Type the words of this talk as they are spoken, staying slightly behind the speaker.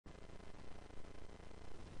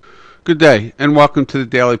Good day, and welcome to the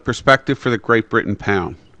Daily Perspective for the Great Britain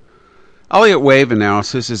Pound. Elliott wave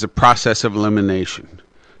analysis is a process of elimination.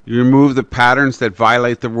 You remove the patterns that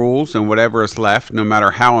violate the rules, and whatever is left, no matter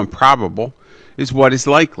how improbable, is what is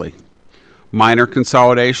likely. Minor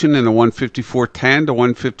consolidation in the 154.10 to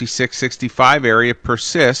 156.65 area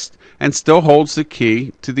persists and still holds the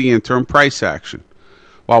key to the interim price action.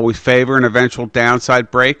 While we favor an eventual downside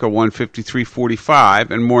break of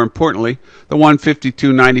 153.45 and more importantly the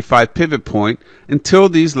 152.95 pivot point, until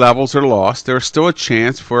these levels are lost, there is still a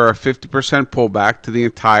chance for a 50% pullback to the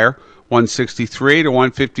entire 163 to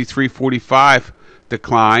 153.45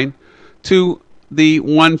 decline to the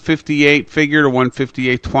 158 figure to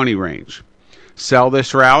 158.20 range. Sell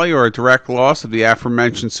this rally or a direct loss of the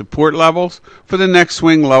aforementioned support levels for the next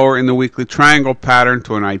swing lower in the weekly triangle pattern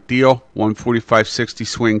to an ideal 145.60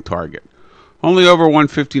 swing target. Only over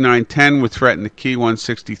 159.10 would threaten the key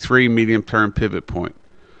 163 medium-term pivot point.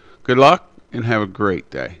 Good luck and have a great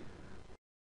day.